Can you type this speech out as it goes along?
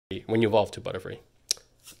when you evolve to Butterfree.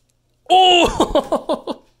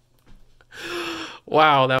 Oh!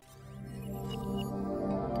 Wow, that.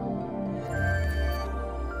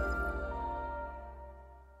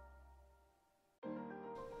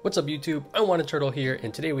 What's up YouTube? I Want a Turtle here,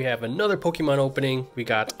 and today we have another Pokemon opening. We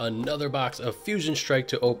got another box of Fusion Strike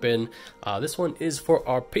to open. This one is for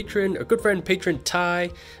our patron, a good friend patron Ty.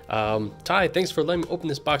 Ty, thanks for letting me open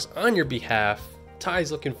this box on your behalf.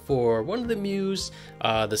 Ty's looking for one of the Mews,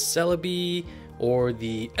 the Celebi, or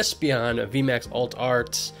the Espeon VMAX Alt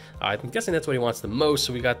Art. I'm guessing that's what he wants the most,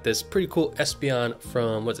 so we got this pretty cool Espeon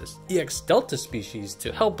from, what's this, EX Delta species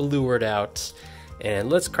to help lure it out.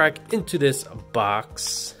 And let's crack into this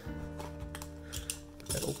box. Get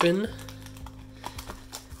that open.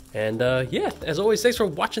 And yeah, as always, thanks for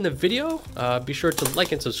watching the video. Be sure to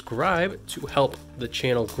like and subscribe to help the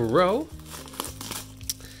channel grow.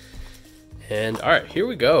 And alright, here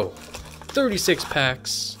we go. 36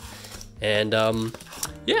 packs. And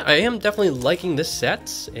yeah, I am definitely liking this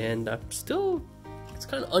set. And I'm still, it's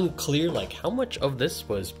kind of unclear like how much of this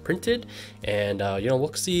was printed. And you know,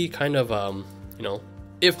 we'll see kind of you know,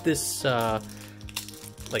 if this,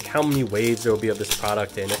 like how many waves there will be of this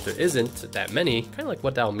product, and if there isn't that many, kind of like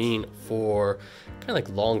what that'll mean for kind of like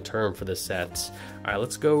long term for this set. All right,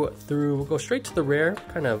 let's go through, we'll go straight to the rare,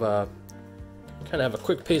 kind of have a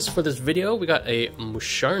quick pace for this video. We got a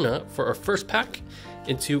Musharna for our first pack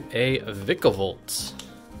into a Vikavolt.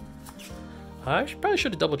 I probably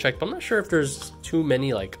should have double checked, but I'm not sure if there's too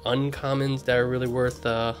many like uncommons that are really worth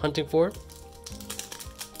hunting for.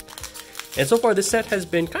 And so far this set has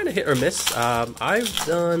been kind of hit or miss. I've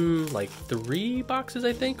done like 3 boxes,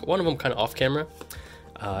 I think. One of them kind of off camera.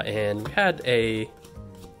 And we had a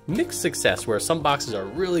mixed success where some boxes are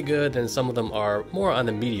really good and some of them are more on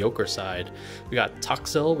the mediocre side. We got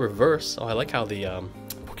Toxel Reverse. Oh, I like how the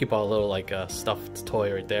Pokeball little like stuffed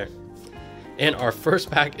toy right there. And our first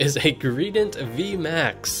pack is a Greedent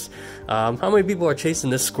VMAX. How many people are chasing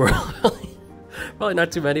this squirrel? Probably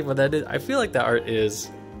not too many, but that is, I feel like that art is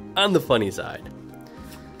on the funny side.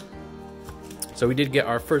 So we did get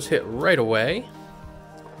our first hit right away.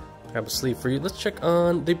 Grab a sleeve for you. Let's check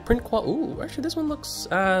on the print quality. Ooh, actually this one looks,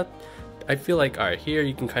 I feel like, alright, here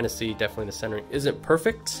you can kind of see definitely the centering isn't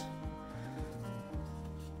perfect.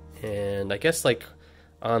 And I guess like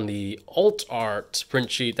on the alt art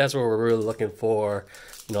print sheet, that's what we're really looking for.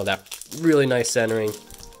 You know, that really nice centering.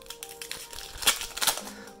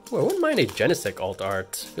 Ooh, I wouldn't mind a Genesect alt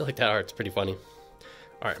art. I feel like that art's pretty funny.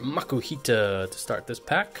 Alright, Makuhita to start this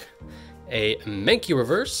pack. A Mankey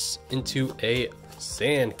Reverse into a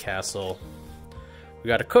Sandcastle. We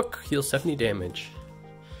got a Cook, heals 70 damage.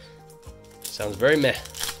 Sounds very meh.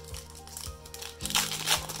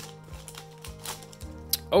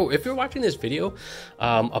 Oh, if you're watching this video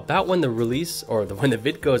about when the release or when the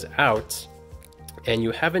vid goes out and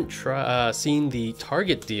you haven't seen the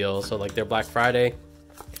Target deal, so like their Black Friday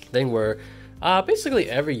thing where basically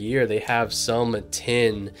every year they have some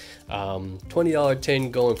tin, $20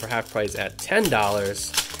 tin going for half price at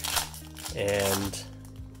 $10, and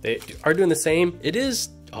they are doing the same. It is,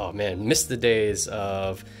 oh man, missed the days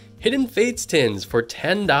of Hidden Fates tins for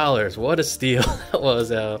 $10. What a steal. That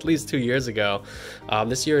was at least 2 years ago.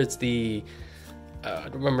 This year it's the, I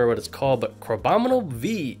don't remember what it's called, but Crabominal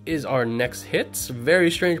V is our next hit.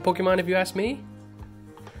 Very strange Pokemon if you ask me.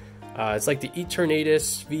 It's like the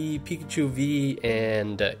Eternatus V, Pikachu V,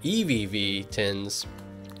 and Eevee V tins.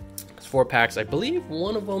 It's 4 packs. I believe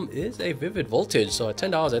one of them is a Vivid Voltage, so at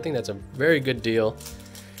 $10 I think that's a very good deal.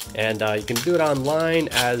 And you can do it online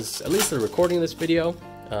as, at least the recording of this video.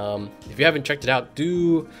 If you haven't checked it out,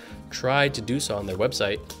 do try to do so on their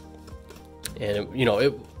website. And you know,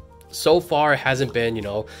 it so far hasn't been, you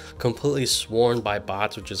know, completely swarmed by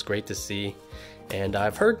bots, which is great to see. And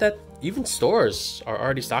I've heard that even stores are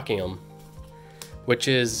already stocking them, which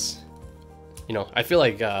is, you know, I feel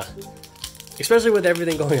like, especially with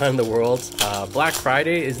everything going on in the world, Black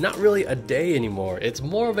Friday is not really a day anymore. It's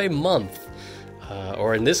more of a month,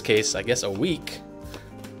 or in this case, I guess a week.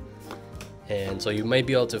 And so you might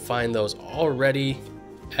be able to find those already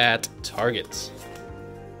at Target.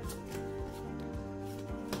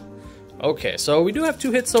 Okay, so we do have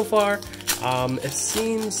 2 hits so far. It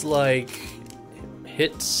seems like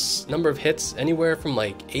number of hits anywhere from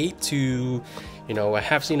like 8 to, you know, I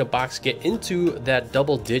have seen a box get into that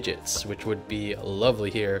double digits, which would be lovely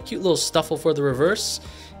here. Cute little Stuffle for the reverse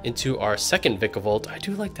into our second Vikavolt. I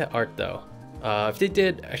do like that art though. If they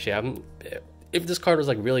did, actually, if this card was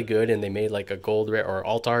like really good and they made like a gold rare or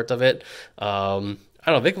alt art of it, I don't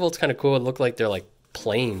know, Vikavolt's kind of cool. It looked like they're like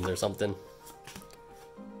planes or something.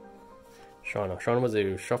 Shauna was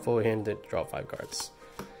a shuffle hand that draw 5 cards.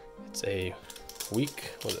 It's a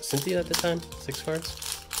weak, was it Cynthia at the time? 6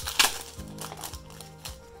 cards.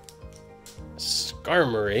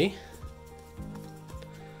 Skarmory.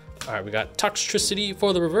 Alright, we got Toxtricity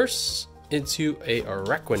for the reverse into a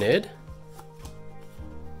Araquanid.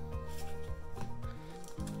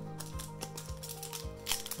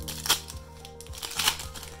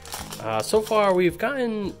 So far we've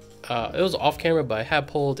gotten, it was off camera, but I have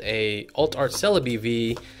pulled a Alt Art Celebi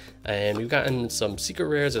V, and we've gotten some secret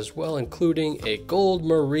rares as well, including a Gold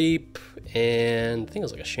Mareep, and I think it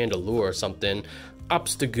was like a Chandelure or something,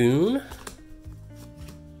 Obstagoon.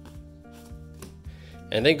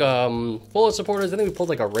 And I think, full supporters, I think we pulled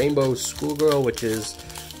like a Rainbow Schoolgirl, which is,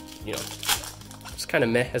 you know, just kind of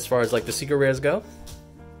meh as far as like the secret rares go.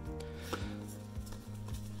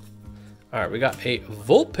 Alright, we got a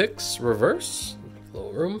Vulpix reverse,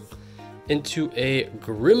 little room, into a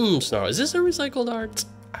Grimmsnarl. Is this a recycled art?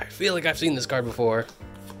 I feel like I've seen this card before.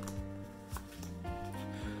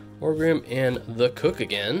 Orgrim and the Cook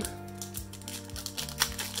again.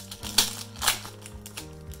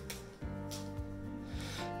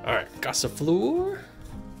 Alright, Gossifleur.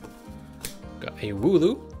 Got a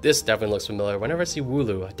Wooloo. This definitely looks familiar. Whenever I see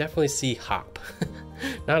Wooloo, I definitely see Hop.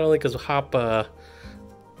 Not only because Hop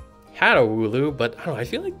had a Wooloo, but I don't know, I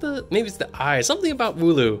feel like maybe it's the eye. Something about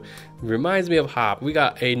Wooloo reminds me of Hop. We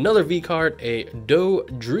got another V card, a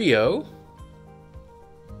Dodrio.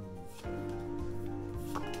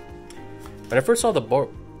 When I first saw the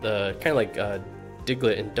kind of like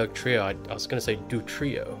Diglett and Dugtrio, I was gonna say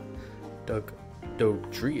Dugtrio.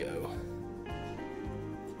 Dodrio.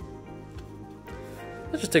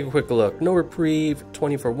 Let's just take a quick look. No reprieve,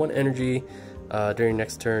 20 for 1 energy. During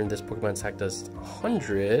next turn, this Pokemon attack does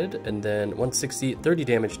 100, and then 160, 30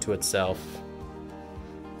 damage to itself.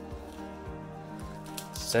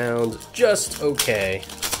 Sounds just okay.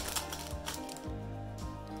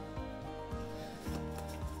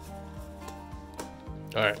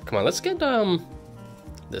 Alright, come on, let's get the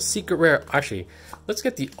secret rare. Actually, let's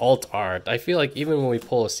get the alt art. I feel like even when we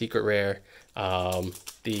pull a secret rare, what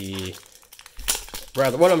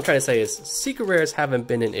I'm trying to say is secret rares haven't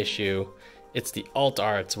been an issue. It's the alt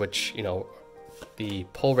arts, which, you know, the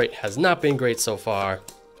pull rate has not been great so far.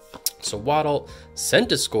 So Waddle,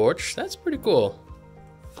 Scentiscorch, that's pretty cool.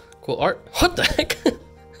 Cool art. What the heck?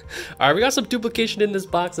 Alright, we got some duplication in this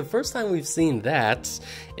box. The first time we've seen that.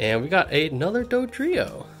 And we got another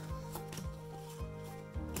Dodrio.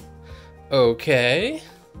 Okay.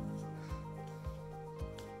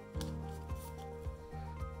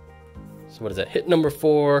 So what is that? Hit number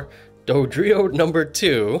 4, Dodrio number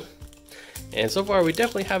 2. And so far, we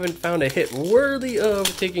definitely haven't found a hit worthy of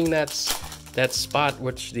taking that spot,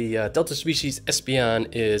 which the Delta species Espeon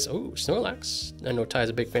is. Oh, Snorlax. I know Ty's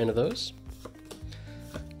a big fan of those.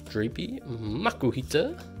 Dreepy,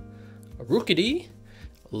 Makuhita, Rookidee,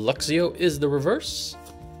 Luxio is the reverse,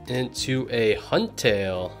 into a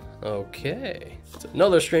Huntail. Okay, it's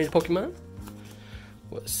another strange Pokemon.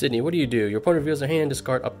 Well, Sydney, what do? Your opponent reveals their hand,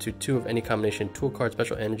 discard up to 2 of any combination tool card,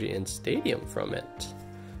 special energy, and stadium from it.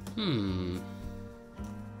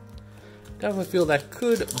 Definitely feel that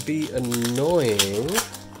could be annoying.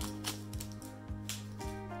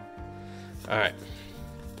 Alright.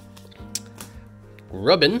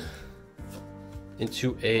 Rubbin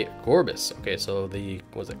into a Gorbis. Okay, so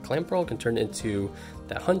was it Clamperl can turn into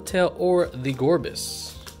that Huntail or the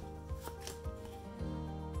Gorbis.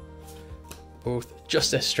 Both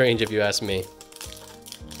just as strange if you ask me.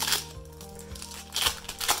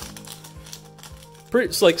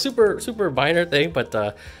 It's like super minor thing,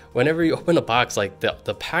 but whenever you open a box, like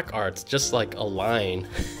the pack art's just like a line.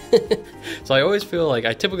 So I always feel like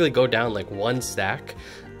I typically go down like 1 stack,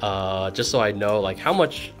 just so I know like how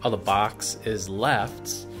much of the box is left,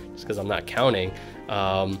 just because I'm not counting.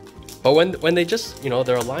 But when they just, you know,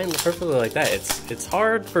 they're aligned perfectly like that, it's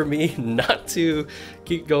hard for me not to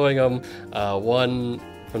keep going 1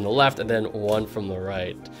 from the left and then 1 from the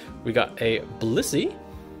right. We got a Blissey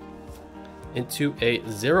into a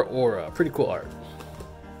Zeraora. Pretty cool art.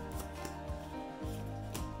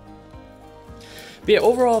 But yeah,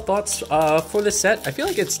 overall thoughts for this set. I feel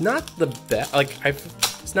like it's not the best. Like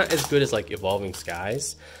it's not as good as like Evolving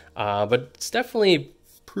Skies, but it's definitely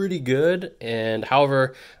pretty good. And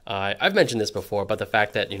however, I've mentioned this before, but the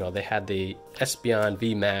fact that, you know, they had the Espeon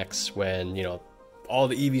V Max when, you know, all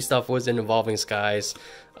the EV stuff was in Evolving Skies,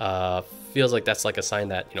 feels like that's like a sign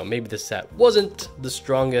that, you know, maybe this set wasn't the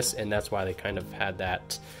strongest, and that's why they kind of had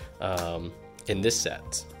that in this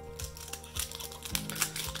set.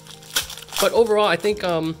 But overall, I think,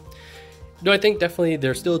 I think definitely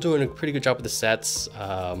they're still doing a pretty good job with the sets.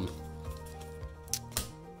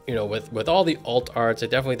 you know, with all the alt arts, I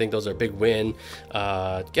definitely think those are a big win.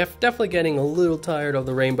 Definitely getting a little tired of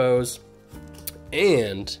the rainbows,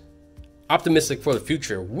 and optimistic for the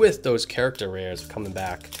future with those character rares coming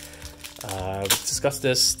back. We discussed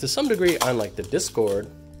this to some degree on like the Discord,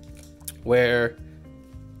 where,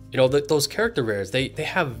 you know, those character rares, they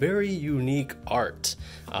have very unique art,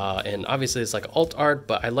 and obviously it's like alt art,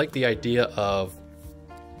 but I like the idea of,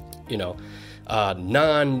 you know,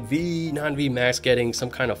 non-V Max getting some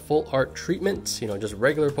kind of full art treatment, you know, just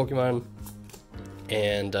regular Pokemon.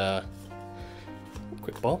 And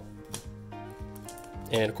quick ball.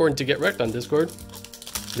 And according to Get Wrecked on Discord,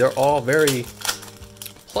 they're all very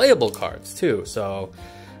playable cards too. So,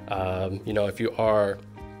 you know, if you are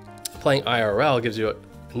playing IRL, it gives you a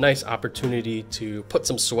nice opportunity to put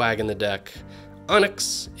some swag in the deck.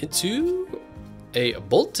 Onyx into a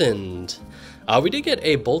Boltund. We did get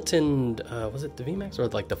a Boltund, was it the VMAX or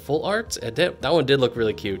like the full art? That one did look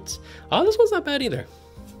really cute. This one's not bad either.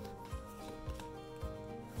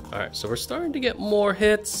 Alright, so we're starting to get more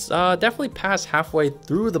hits. Definitely past halfway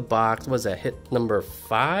through the box. Was that hit number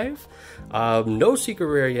 5? No secret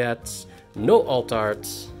rare yet. No alt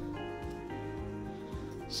arts.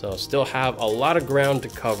 So still have a lot of ground to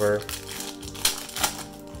cover.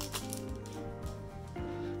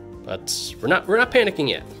 But we're not panicking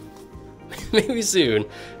yet. Maybe soon.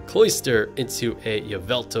 Cloyster into a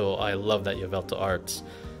Yveltal. I love that Yveltal art.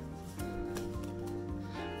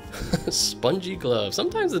 Spongy glove.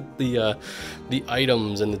 Sometimes the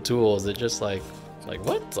items and the tools are just like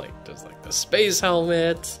what? Like just like the space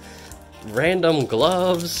helmet, random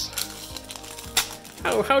gloves.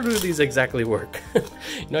 How do these exactly work? You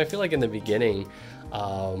know, I feel like in the beginning,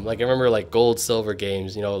 like I remember like gold silver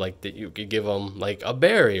games, you know, like that you could give them like a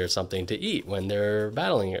berry or something to eat when they're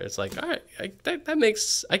battling it. It's like, all right, that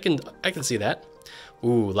makes, I can see that.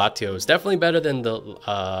 Ooh, Latios, definitely better than the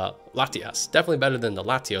Latias, definitely better than the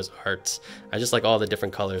Latios art. I just like all the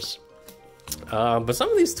different colors. But some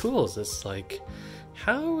of these tools, it's like,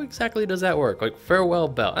 how exactly does that work? Like farewell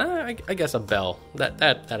bell, I guess a bell,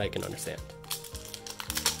 that I can understand.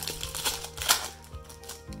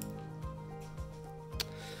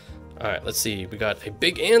 All right, let's see. We got a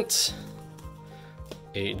big ant,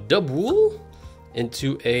 a Dubwool,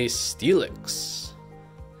 into a Steelix.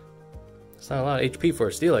 It's not a lot of HP for a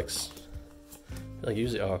Steelix. Like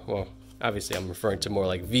usually, oh well, obviously I'm referring to more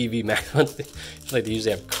like VV Max ones. Like they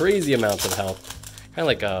usually have crazy amounts of health,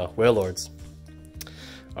 kind of like Wailords.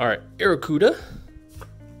 All right, Arrokuda,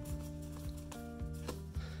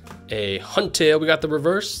 a Huntail. We got the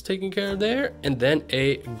reverse taken care of there, and then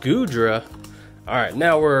a Goodra. All right,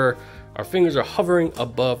 now our fingers are hovering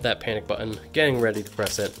above that panic button, getting ready to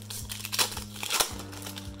press it.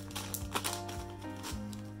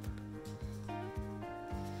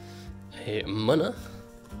 A Munna.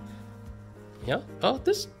 Yeah. Oh,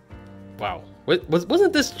 this. Wow.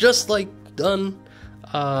 Wasn't this just like done?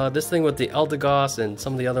 This thing with the Eldegoss and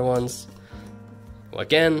some of the other ones. Well,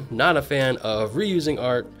 again, not a fan of reusing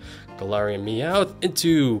art. Galarian Meowth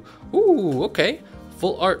into. Ooh, okay.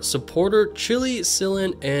 Full art supporter, Chili,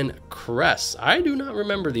 Sillin, and Cress. I do not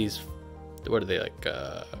remember these. What are they, like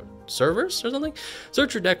servers or something?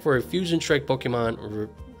 Search your deck for a Fusion Strike Pokemon.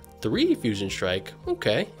 3 Fusion Strike.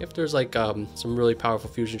 Okay, if there's like some really powerful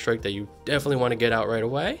Fusion Strike that you definitely want to get out right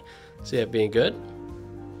away, see that being good.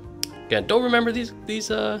 Again, don't remember these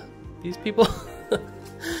people,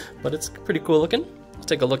 but it's pretty cool looking. Let's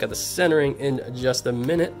take a look at the centering in just a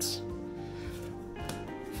minute.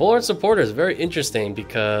 Full art supporter is very interesting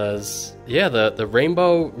because, yeah, the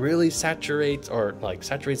rainbow really saturates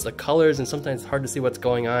the colors, and sometimes it's hard to see what's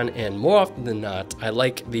going on. And more often than not, I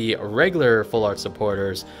like the regular full art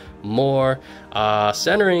supporters more.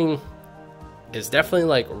 Centering is definitely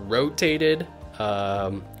like rotated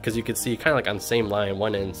because you can see kind of like on the same line,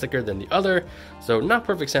 one end thicker than the other. So not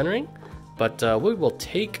perfect centering, but we will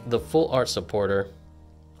take the full art supporter.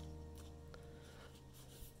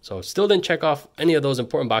 So still didn't check off any of those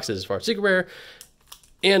important boxes as far as secret rare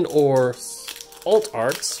and or alt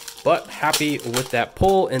arts, but happy with that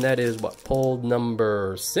pull, and that is what, pull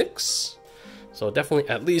number 6. So definitely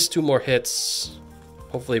at least 2 more hits,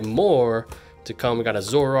 hopefully more to come. We got a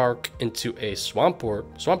Zoroark into a Swampert.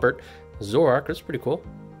 Zoroark, that's pretty cool.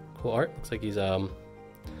 Cool art. Looks like he's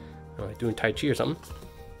doing Tai Chi or something.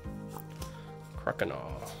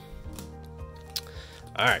 Croconaw.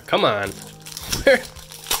 All right, come on.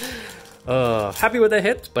 Happy with the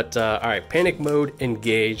hit, but all right, panic mode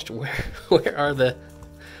engaged. Where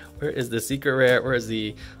is the secret rare? Where is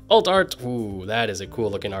the alt art? Ooh, that is a cool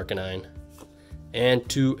looking Arcanine. And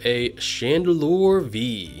to a Chandelure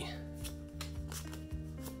V.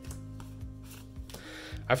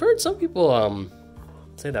 I've heard some people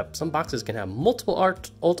say that some boxes can have multiple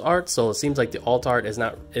alt art, so it seems like the alt art is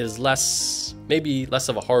less, maybe less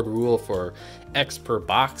of a hard rule for X per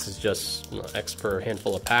box. It's just, you know, X per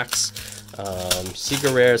handful of packs.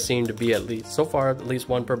 Secret rares seem to be, at least so far, at least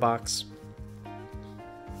 1 per box.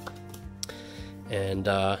 And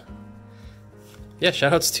yeah,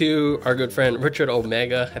 shoutouts to our good friend Richard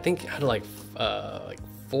Omega. I think he had like 4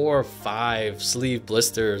 or 5 sleeve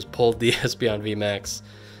blisters pulled the Espeon VMAX.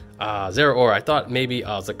 Zero Ore, I thought maybe it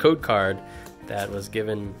was a code card that was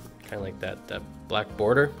given kind of like that black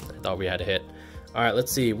border. I thought we had a hit. All right,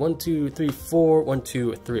 let's see. 1, 2, 3, 4. 1,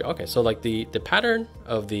 2, 3. Okay, so like the pattern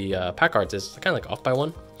of the pack arts is kind of like off by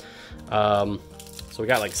 1. So we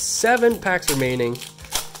got like 7 packs remaining.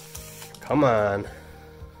 Come on.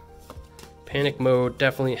 Panic mode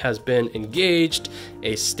definitely has been engaged.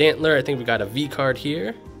 A Stantler, I think we got a V card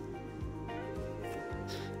here.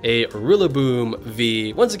 A Rillaboom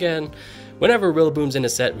V. Once again, whenever Rillaboom's in a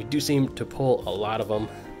set, we do seem to pull a lot of them.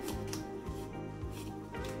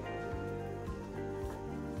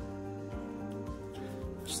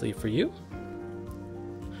 Sleeve for you.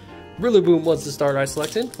 Rillaboom was the starter I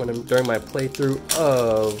selected during my playthrough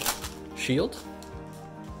of Shield.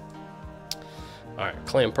 Alright,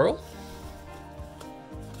 Clam Pearl.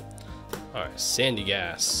 Alright, Sandy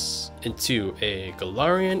Gas into a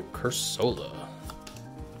Galarian Cursola.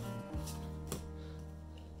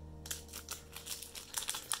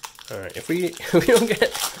 Alright, if we don't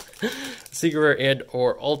get Secret Rare and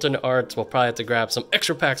or alternate arts, we'll probably have to grab some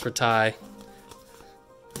extra packs for Ty.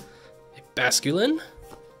 A Basculin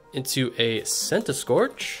into a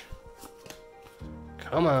Centiskorch.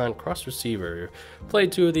 Come on, cross receiver. Play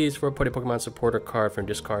 2 of these for put a Pokemon supporter card from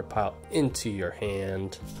discard pile into your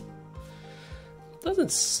hand.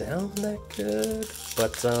 Doesn't sound that good,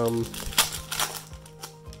 but I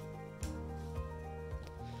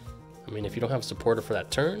mean, if you don't have a supporter for that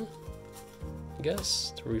turn, I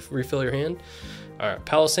guess, to refill your hand. Alright,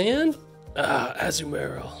 Palossand.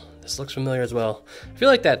 Azumarill. This looks familiar as well. I feel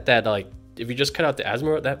like that like, if you just cut out the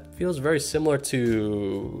Azumarill, that feels very similar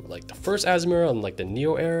to like the first Azumarill in like the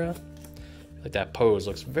Neo era. Like that pose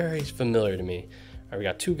looks very familiar to me. Alright, we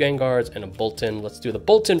got 2 Gengars and a Bolton. Let's do the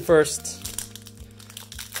Bolton first.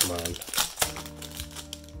 Come on.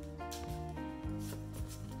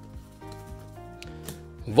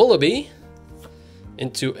 Vullaby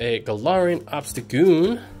into a Galarian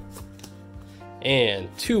Obstagoon, and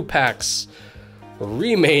 2 packs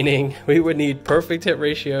remaining. We would need perfect hit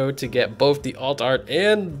ratio to get both the alt art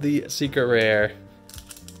and the secret rare.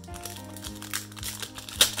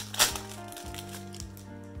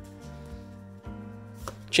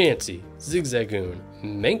 Chansey, Zigzagoon,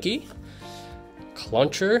 Mankey,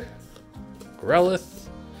 Cluncher, Growlithe,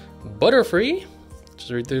 Butterfree. Just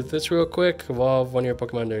read through this real quick. Evolve one of your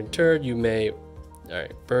Pokemon during turn. You may,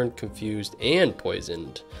 alright, burned, confused, and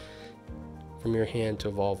poisoned from your hand to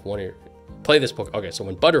evolve one of your. Play this Pokemon. Okay, so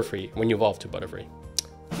when you evolve to Butterfree.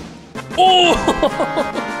 Oh!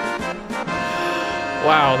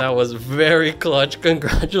 Wow, that was very clutch.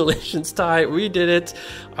 Congratulations, Ty. We did it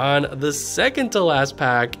on the second to last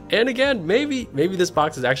pack. And again, maybe this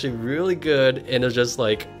box is actually really good and it's just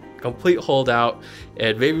like complete holdout,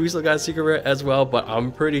 and maybe we still got a secret rare as well, but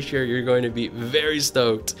I'm pretty sure you're going to be very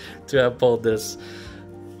stoked to have pulled this.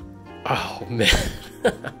 Oh man.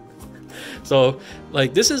 So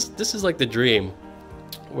like this is like the dream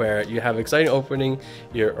where you have exciting opening,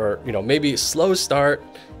 or maybe slow start,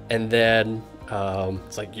 and then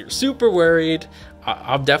it's like you're super worried.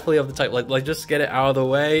 I'm definitely of the type like just get it out of the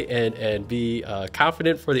way and be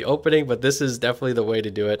confident for the opening, but this is definitely the way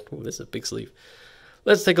to do it. Ooh, this is a big sleeve.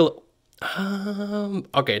 Let's take a look.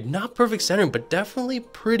 Okay, not perfect centering, but definitely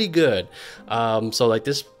pretty good. So like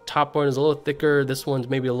this top one is a little thicker, this one's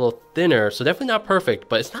maybe a little thinner, so definitely not perfect,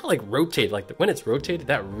 but it's not like rotated. Like when it's rotated,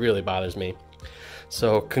 that really bothers me.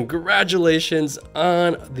 So congratulations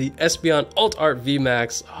on the Espeon Alt Art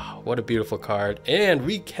VMAX. Oh, what a beautiful card. And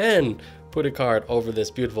we can put a card over this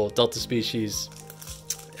beautiful Delta Species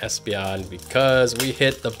Espeon because we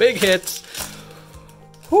hit the big hits.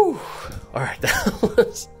 Whew. All right,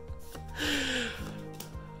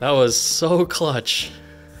 that was so clutch.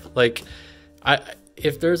 Like,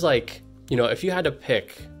 if there's like, if you had to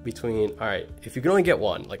pick between, all right, if you can only get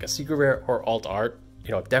one, like a secret rare or alt art,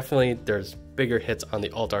 definitely there's bigger hits on the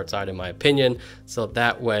alt art side in my opinion. So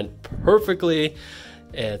that went perfectly.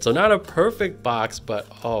 And so not a perfect box, but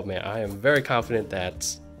oh man, I am very confident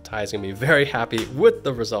that Ty's gonna be very happy with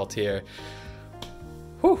the result here.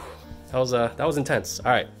 Whew, that was intense.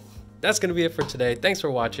 All right. that's going to be it for today. Thanks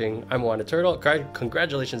for watching. I'm Wanda Turtle.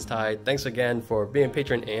 Congratulations, Ty. Thanks again for being a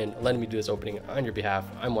patron and letting me do this opening on your behalf.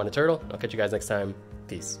 I'm Wanda Turtle. I'll catch you guys next time.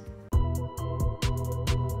 Peace.